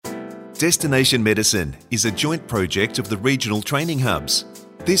Destination Medicine is a joint project of the regional training hubs.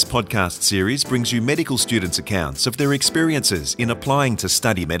 This podcast series brings you medical students' accounts of their experiences in applying to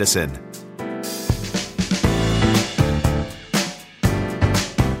study medicine.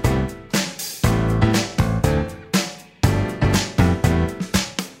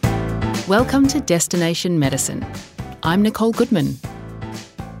 Welcome to Destination Medicine. I'm Nicole Goodman.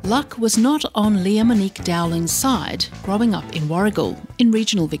 Luck was not on Leah Monique Dowling's side growing up in Warragul, in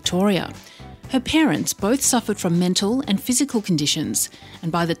regional Victoria. Her parents both suffered from mental and physical conditions,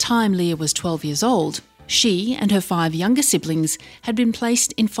 and by the time Leah was 12 years old, she and her 5 younger siblings had been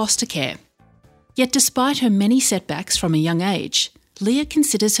placed in foster care. Yet despite her many setbacks from a young age, Leah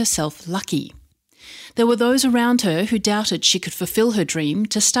considers herself lucky. There were those around her who doubted she could fulfil her dream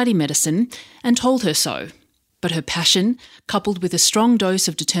to study medicine and told her so. But her passion, coupled with a strong dose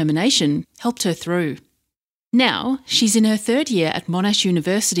of determination, helped her through. Now, she's in her 3rd year at Monash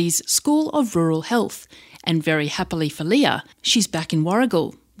University's School of Rural Health, and very happily for Leah, she's back in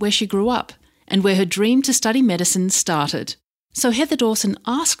Warragul, where she grew up, and where her dream to study medicine started. So Heather Dawson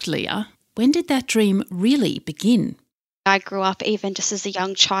asked Leah, when did that dream really begin? I grew up, even just as a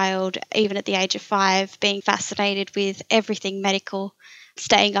young child, even at the age of 5, being fascinated with everything medical,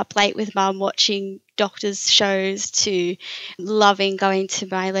 staying up late with mum watching doctors' shows, to loving going to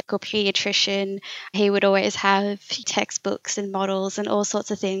my local paediatrician. He would always have textbooks and models and all sorts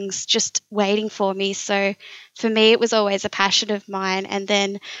of things just waiting for me. So for me, it was always a passion of mine. And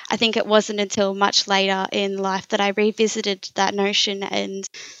then I think it wasn't until much later in life that I revisited that notion and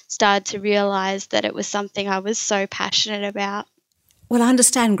started to realise that it was something I was so passionate about. Well, I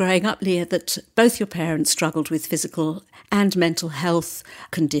understand growing up, Leah, that both your parents struggled with physical and mental health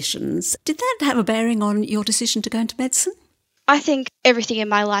conditions. Did that have a bearing on your decision to go into medicine? I think everything in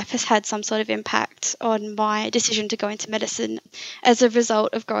my life has had some sort of impact on my decision to go into medicine. As a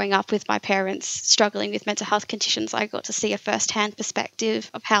result of growing up with my parents struggling with mental health conditions, I got to see a first-hand perspective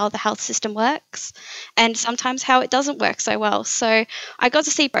of how the health system works and sometimes how it doesn't work so well. So I got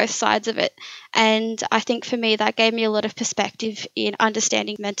to see both sides of it. And I think for me, that gave me a lot of perspective in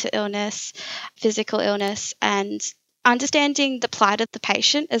understanding mental illness, physical illness, and understanding the plight of the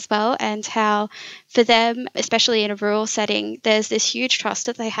patient as well, and how for them, especially in a rural setting, there's this huge trust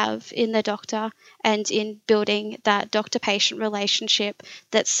that they have in the doctor and in building that doctor-patient relationship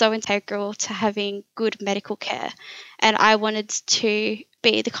that's so integral to having good medical care. And I wanted to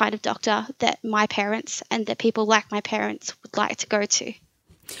be the kind of doctor that my parents and that people like my parents would like to go to.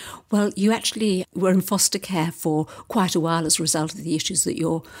 Well, you actually were in foster care for quite a while as a result of the issues that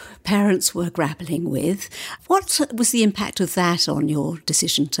your parents were grappling with. What was the impact of that on your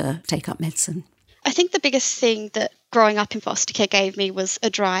decision to take up medicine? I think the biggest thing that growing up in foster care gave me was a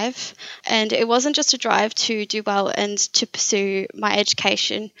drive. And it wasn't just a drive to do well and to pursue my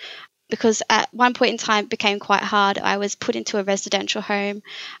education, because at one point in time it became quite hard. I was put into a residential home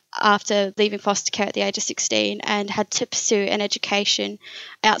after leaving foster care at the age of 16 and had to pursue an education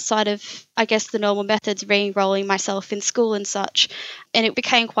outside of, I guess, the normal methods, re-enrolling myself in school and such. And it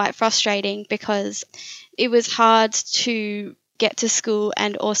became quite frustrating because it was hard to get to school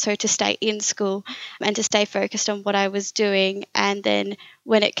and also to stay in school and to stay focused on what I was doing. And then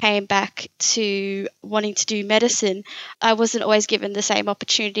when it came back to wanting to do medicine, I wasn't always given the same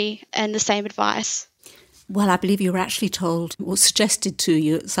opportunity and the same advice. Well, I believe you were actually told or suggested to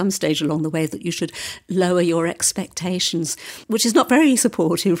you at some stage along the way that you should lower your expectations, which is not very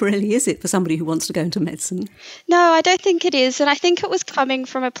supportive, really, is it, for somebody who wants to go into medicine? No, I don't think it is. And I think it was coming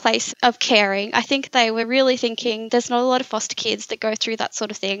from a place of caring. I think they were really thinking there's not a lot of foster kids that go through that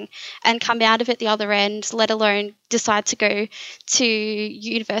sort of thing and come out of it the other end, let alone decide to go to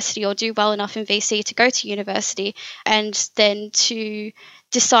university or do well enough in VC to go to university, and then to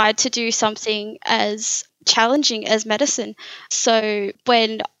decide to do something as challenging as medicine. So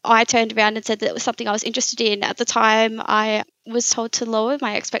when I turned around and said that it was something I was interested in, at the time I was told to lower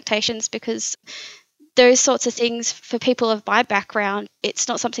my expectations, because those sorts of things for people of my background, it's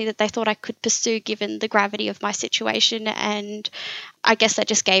not something that they thought I could pursue given the gravity of my situation. And I guess that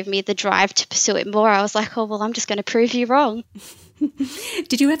just gave me the drive to pursue it more. I was like, oh, well, I'm just going to prove you wrong.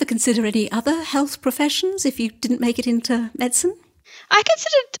 Did you ever consider any other health professions if you didn't make it into medicine? I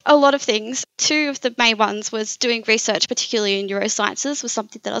considered a lot of things. 2 of the main ones was doing research, particularly in neurosciences, was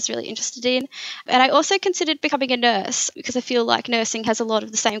something that I was really interested in. And I also considered becoming a nurse, because I feel like nursing has a lot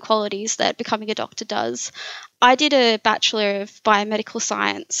of the same qualities that becoming a doctor does. I did a Bachelor of Biomedical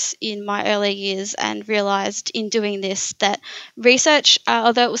Science in my early years and realised in doing this that research,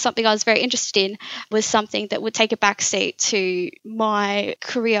 although it was something I was very interested in, was something that would take a backseat to my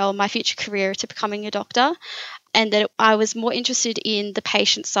career or my future career to becoming a doctor. and that I was more interested in the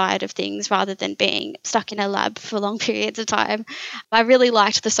patient side of things rather than being stuck in a lab for long periods of time. I really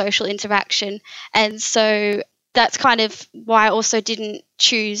liked the social interaction, and so that's kind of why I also didn't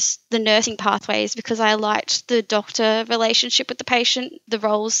choose the nursing pathways, because I liked the doctor relationship with the patient, the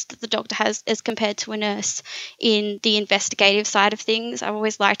roles that the doctor has as compared to a nurse in the investigative side of things. I've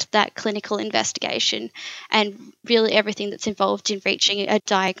always liked that clinical investigation and really everything that's involved in reaching a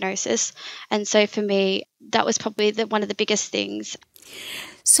diagnosis. And so for me, that was probably one of the biggest things.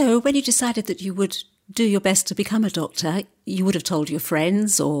 So when you decided that you would do your best to become a doctor, you would have told your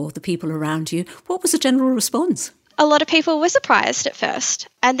friends or the people around you. What was the general response? A lot of people were surprised at first,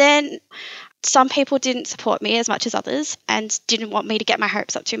 and then some people didn't support me as much as others and didn't want me to get my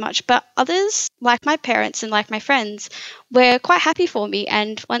hopes up too much. But others, like my parents and like my friends, were quite happy for me.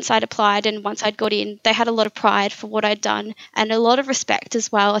 And once I'd applied and once I'd got in, they had a lot of pride for what I'd done and a lot of respect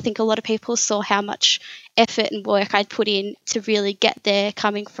as well. I think a lot of people saw how much effort and work I'd put in to really get there,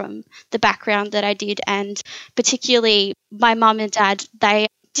 coming from the background that I did. And particularly my mum and dad, they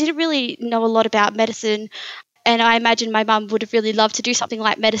didn't really know a lot about medicine. And I imagine my mum would have really loved to do something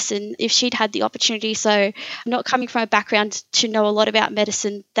like medicine if she'd had the opportunity. So not coming from a background to know a lot about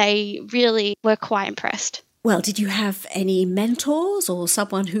medicine, they really were quite impressed. Well, did you have any mentors or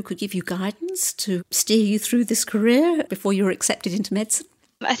someone who could give you guidance to steer you through this career before you were accepted into medicine?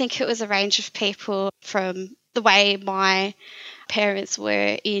 I think it was a range of people, from the way my parents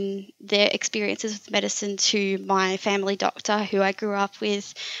were in their experiences with medicine to my family doctor who I grew up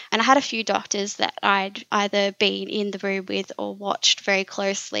with. And I had a few doctors that I'd either been in the room with or watched very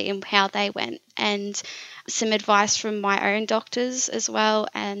closely and how they went, and some advice from my own doctors as well.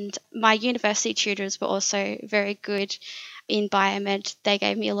 And my university tutors were also very good in biomed. They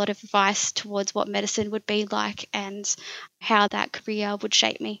gave me a lot of advice towards what medicine would be like and how that career would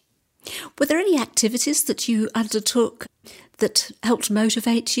shape me. Were there any activities that you undertook that helped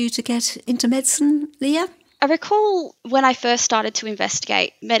motivate you to get into medicine, Leah? I recall when I first started to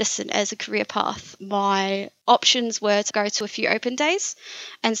investigate medicine as a career path, my options were to go to a few open days.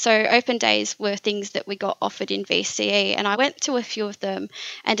 And so open days were things that we got offered in VCE. And I went to a few of them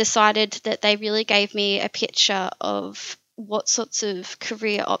and decided that they really gave me a picture of what sorts of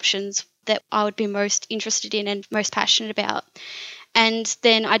career options that I would be most interested in and most passionate about. And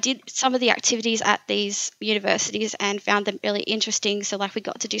then I did some of the activities at these universities and found them really interesting. So like we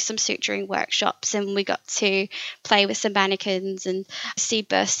got to do some suturing workshops and we got to play with some mannequins and see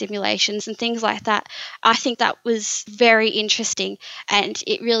birth simulations and things like that. I think that was very interesting, and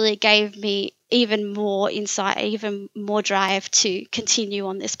it really gave me even more insight, even more drive to continue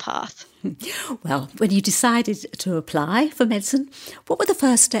on this path. Well, when you decided to apply for medicine, what were the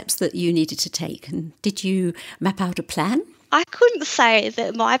first steps that you needed to take? And did you map out a plan? I couldn't say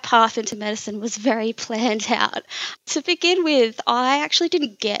that my path into medicine was very planned out. To begin with, I actually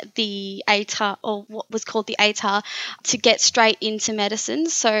didn't get the ATAR, or what was called the ATAR, to get straight into medicine.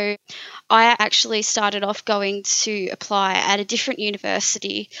 So I actually started off going to apply at a different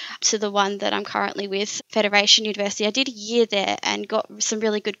university to the one that I'm currently with, Federation University. I did a year there and got some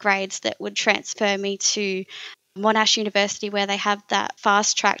really good grades that would transfer me to Monash University, where they have that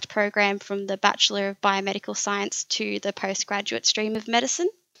fast-tracked program from the Bachelor of Biomedical Science to the postgraduate stream of medicine.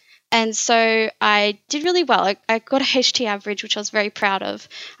 And so I did really well. I got a HT average, which I was very proud of.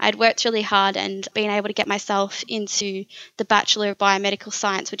 I'd worked really hard and been able to get myself into the Bachelor of Biomedical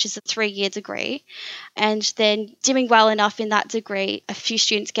Science, which is a 3-year degree. And then doing well enough in that degree, a few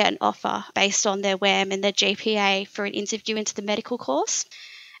students get an offer based on their WAM and their GPA for an interview into the medical course.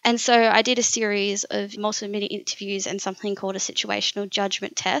 And so I did a series of multi-minute interviews and something called a situational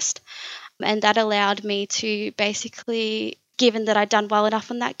judgment test. And that allowed me to basically, given that I'd done well enough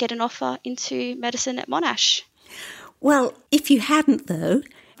on that, get an offer into medicine at Monash. Well, if you hadn't though,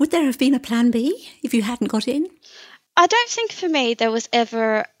 would there have been a plan B if you hadn't got in? I don't think for me there was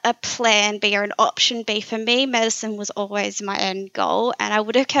ever a plan B or an option B. For me, medicine was always my end goal, and I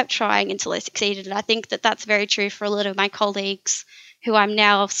would have kept trying until I succeeded. And I think that that's very true for a lot of my colleagues who I'm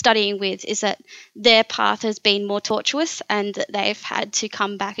now studying with, is that their path has been more tortuous and that they've had to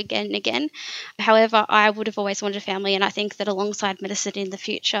come back again and again. However, I would have always wanted a family, and I think that alongside medicine in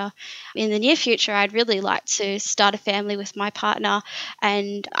the near future, I'd really like to start a family with my partner,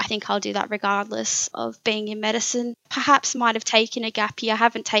 and I think I'll do that regardless of being in medicine. Perhaps might have taken a gap year. I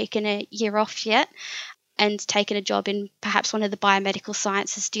haven't taken a year off yet, and taken a job in perhaps one of the biomedical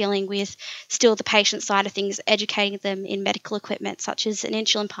sciences dealing with still the patient side of things, educating them in medical equipment such as an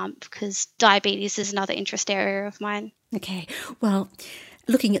insulin pump, because diabetes is another interest area of mine. Okay, well,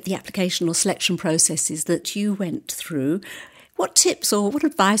 looking at the application or selection processes that you went through, What tips or what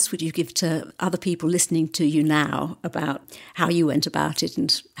advice would you give to other people listening to you now about how you went about it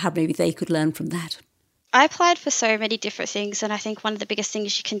and how maybe they could learn from that? I applied for so many different things, and I think one of the biggest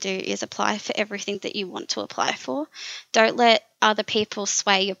things you can do is apply for everything that you want to apply for. Don't let other people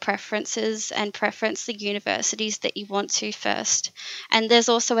sway your preferences, and preference the universities that you want to first. And there's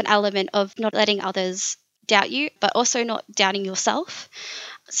also an element of not letting others doubt you, but also not doubting yourself.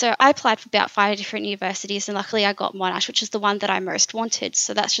 So I applied for about 5 different universities, and luckily I got Monash, which is the one that I most wanted.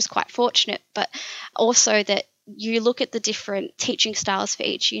 So that's just quite fortunate. But also that you look at the different teaching styles for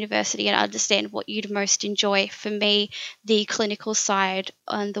each university and understand what you'd most enjoy. For me, the clinical side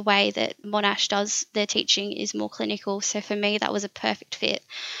and the way that Monash does their teaching is more clinical. So for me, that was a perfect fit.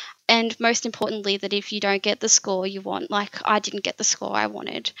 And most importantly, that if you don't get the score you want, like I didn't get the score I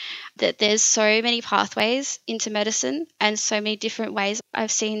wanted, that there's so many pathways into medicine and so many different ways.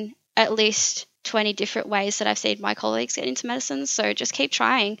 I've seen at least 20 different ways that I've seen my colleagues get into medicine. So just keep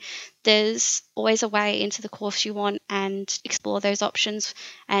trying. There's always a way into the course you want, and explore those options.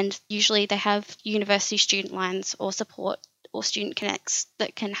 And usually they have university student lines or support or student connects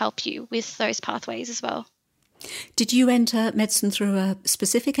that can help you with those pathways as well. Did you enter medicine through a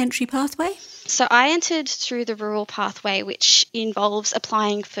specific entry pathway? So I entered through the rural pathway, which involves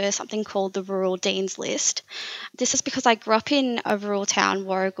applying for something called the Rural Dean's List. This is because I grew up in a rural town,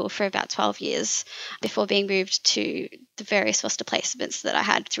 Warragul, for about 12 years before being moved to the various foster placements that I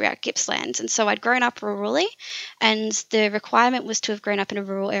had throughout Gippsland. And so I'd grown up rurally, and the requirement was to have grown up in a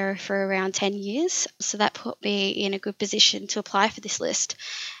rural area for around 10 years. So that put me in a good position to apply for this list.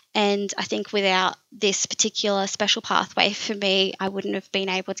 And I think without this particular special pathway for me, I wouldn't have been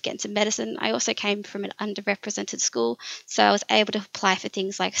able to get into medicine. I also came from an underrepresented school, so I was able to apply for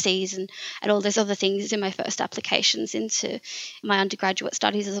things like Cs and all those other things in my first applications into my undergraduate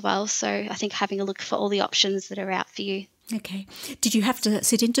studies as well. So I think having a look for all the options that are out for you. Okay. Did you have to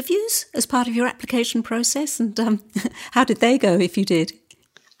sit interviews as part of your application process? And how did they go if you did?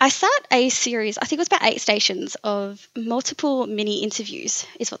 I sat a series, I think it was about 8 stations of multiple mini interviews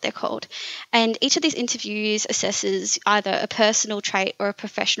is what they're called. And each of these interviews assesses either a personal trait or a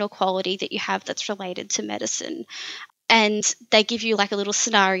professional quality that you have that's related to medicine. And they give you like a little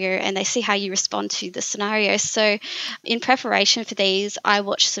scenario and they see how you respond to the scenario. So in preparation for these, I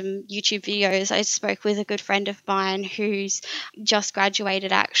watched some YouTube videos. I spoke with a good friend of mine who's just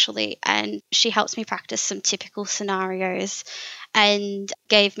graduated actually, and she helps me practice some typical scenarios and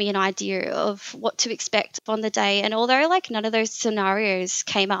gave me an idea of what to expect on the day. And although like none of those scenarios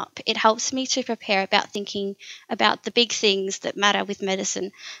came up, it helps me to prepare about thinking about the big things that matter with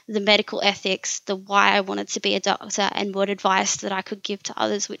medicine, the medical ethics, the why I wanted to be a doctor, and what advice that I could give to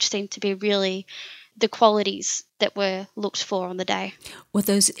others, which seemed to be really the qualities that were looked for on the day. Were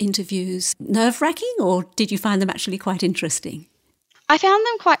those interviews nerve-wracking, or did you find them actually quite interesting? I found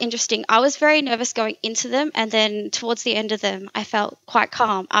them quite interesting. I was very nervous going into them, and then towards the end of them, I felt quite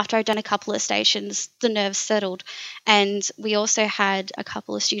calm. After I'd done a couple of stations, the nerves settled. And we also had a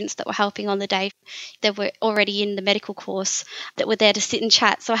couple of students that were helping on the day that were already in the medical course that were there to sit and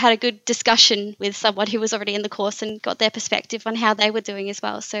chat. So I had a good discussion with someone who was already in the course and got their perspective on how they were doing as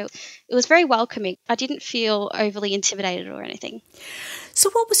well. So it was very welcoming. I didn't feel overly intimidated or anything. So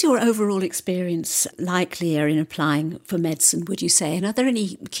what was your overall experience like, Leah, in applying for medicine, would you say? And are there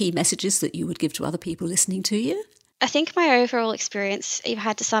any key messages that you would give to other people listening to you? I think my overall experience, if I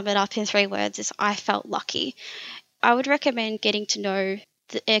had to sum it up in 3 words, is I felt lucky. I would recommend getting to know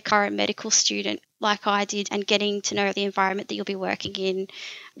a current medical student like I did, and getting to know the environment that you'll be working in,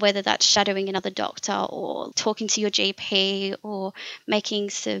 whether that's shadowing another doctor or talking to your GP or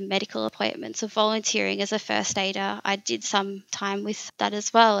making some medical appointments or volunteering as a first aider. I did some time with that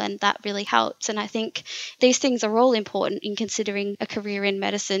as well, and that really helped. And I think these things are all important in considering a career in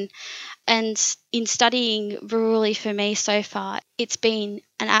medicine. And in studying rurally for me so far, it's been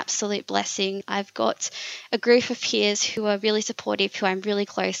an absolute blessing. I've got a group of peers who are really supportive, who I'm really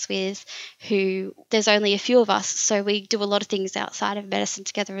close with, who there's only a few of us, so we do a lot of things outside of medicine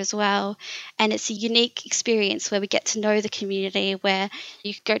together as well. And it's a unique experience where we get to know the community, where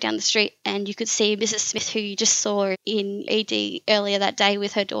you could go down the street and you could see Mrs. Smith, who you just saw in ED earlier that day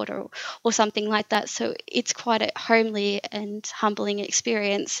with her daughter or something like that. So it's quite a homely and humbling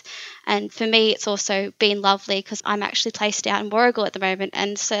experience. And for me, it's also been lovely because I'm actually placed out in Warragul at the moment.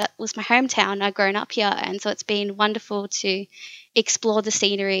 And so that was my hometown. I've grown up here. And so it's been wonderful to explore the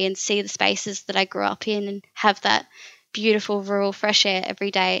scenery and see the spaces that I grew up in and have that beautiful rural fresh air every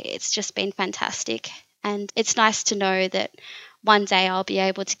day. It's just been fantastic. And it's nice to know that one day I'll be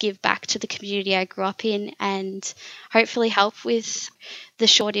able to give back to the community I grew up in and hopefully help with the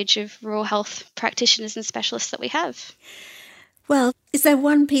shortage of rural health practitioners and specialists that we have. Well, is there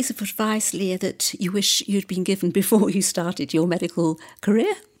one piece of advice, Leah, that you wish you'd been given before you started your medical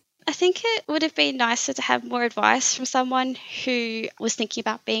career? I think it would have been nicer to have more advice from someone who was thinking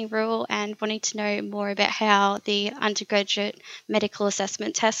about being rural and wanting to know more about how the undergraduate medical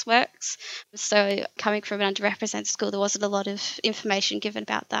assessment test works. So coming from an underrepresented school, there wasn't a lot of information given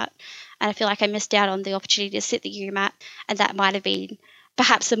about that. And I feel like I missed out on the opportunity to sit the UMAT, and that might have been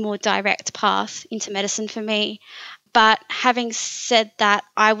perhaps a more direct path into medicine for me. But having said that,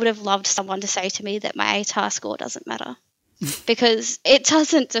 I would have loved someone to say to me that my ATAR score doesn't matter. Because it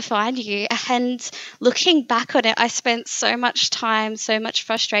doesn't define you. And looking back on it, I spent so much time, so much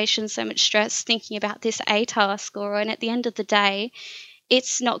frustration, so much stress thinking about this ATAR score. And at the end of the day,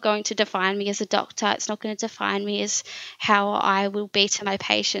 it's not going to define me as a doctor. It's not going to define me as how I will be to my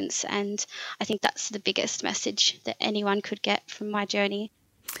patients. And I think that's the biggest message that anyone could get from my journey.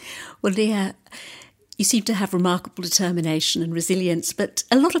 Well, Leah, you seem to have remarkable determination and resilience, but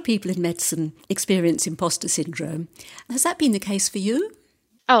a lot of people in medicine experience imposter syndrome. Has that been the case for you?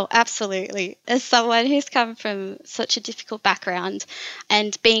 Oh, absolutely. As someone who's come from such a difficult background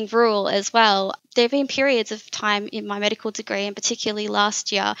and being rural as well, there have been periods of time in my medical degree, and particularly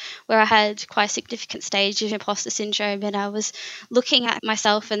last year, where I had quite a significant stage of imposter syndrome, and I was looking at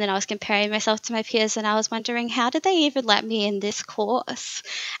myself and then I was comparing myself to my peers, and I was wondering, how did they even let me in this course?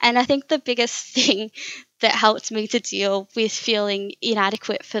 And I think the biggest thing that helped me to deal with feeling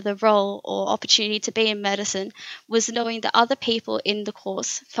inadequate for the role or opportunity to be in medicine was knowing that other people in the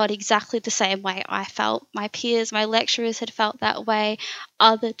course felt exactly the same way I felt. My peers, my lecturers had felt that way,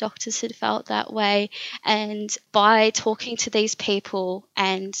 other doctors had felt that way, and by talking to these people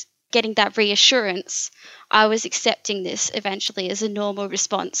and getting that reassurance, I was accepting this eventually as a normal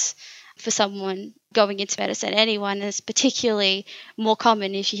response for someone going into medicine. Anyone is particularly more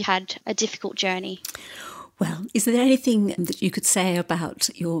common if you had a difficult journey. Well, is there anything that you could say about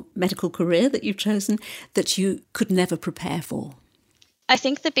your medical career that you've chosen that you could never prepare for? I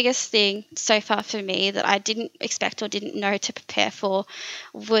think the biggest thing so far for me that I didn't expect or didn't know to prepare for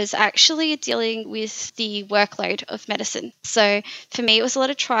was actually dealing with the workload of medicine. So for me, it was a lot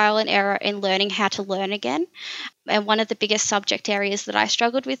of trial and error in learning how to learn again. And one of the biggest subject areas that I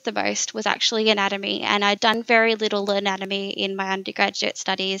struggled with the most was actually anatomy. And I'd done very little anatomy in my undergraduate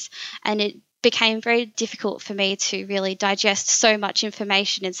studies, and it became very difficult for me to really digest so much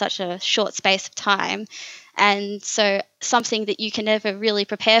information in such a short space of time. And so something that you can never really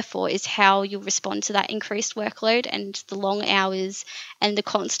prepare for is how you'll respond to that increased workload and the long hours and the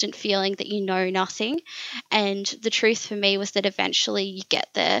constant feeling that you know nothing. And the truth for me was that eventually you get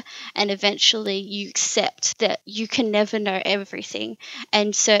there and eventually you accept that you can never know everything.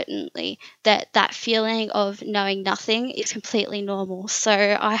 And certainly that feeling of knowing nothing is completely normal. So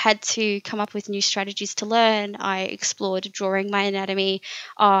I had to come up with new strategies to learn. I explored drawing my anatomy.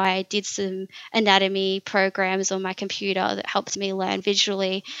 I did some anatomy programs on my computer that helped me learn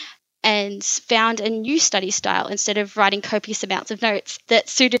visually, and found a new study style instead of writing copious amounts of notes that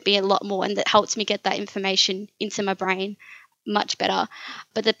suited me a lot more and that helped me get that information into my brain much better.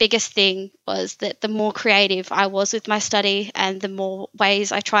 But the biggest thing was that the more creative I was with my study and the more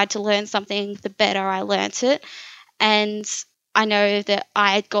ways I tried to learn something, the better I learnt it. And I know that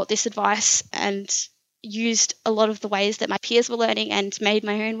I got this advice and used a lot of the ways that my peers were learning and made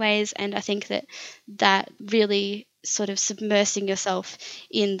my own ways. And I think that really sort of submersing yourself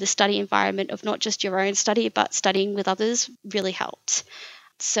in the study environment of not just your own study, but studying with others really helped.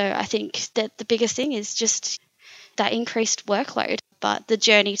 So I think that the biggest thing is just that increased workload. But the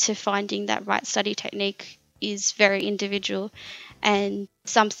journey to finding that right study technique is very individual and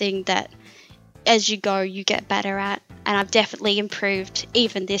something that as you go, you get better at. And I've definitely improved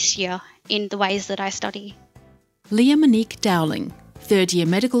even this year in the ways that I study. Leah Monique Dowling, third-year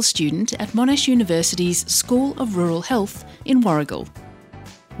medical student at Monash University's School of Rural Health in Warragul.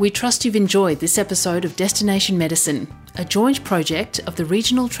 We trust you've enjoyed this episode of Destination Medicine, a joint project of the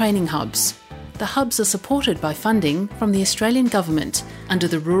regional training hubs. The hubs are supported by funding from the Australian Government under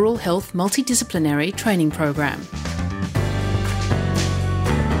the Rural Health Multidisciplinary Training Program.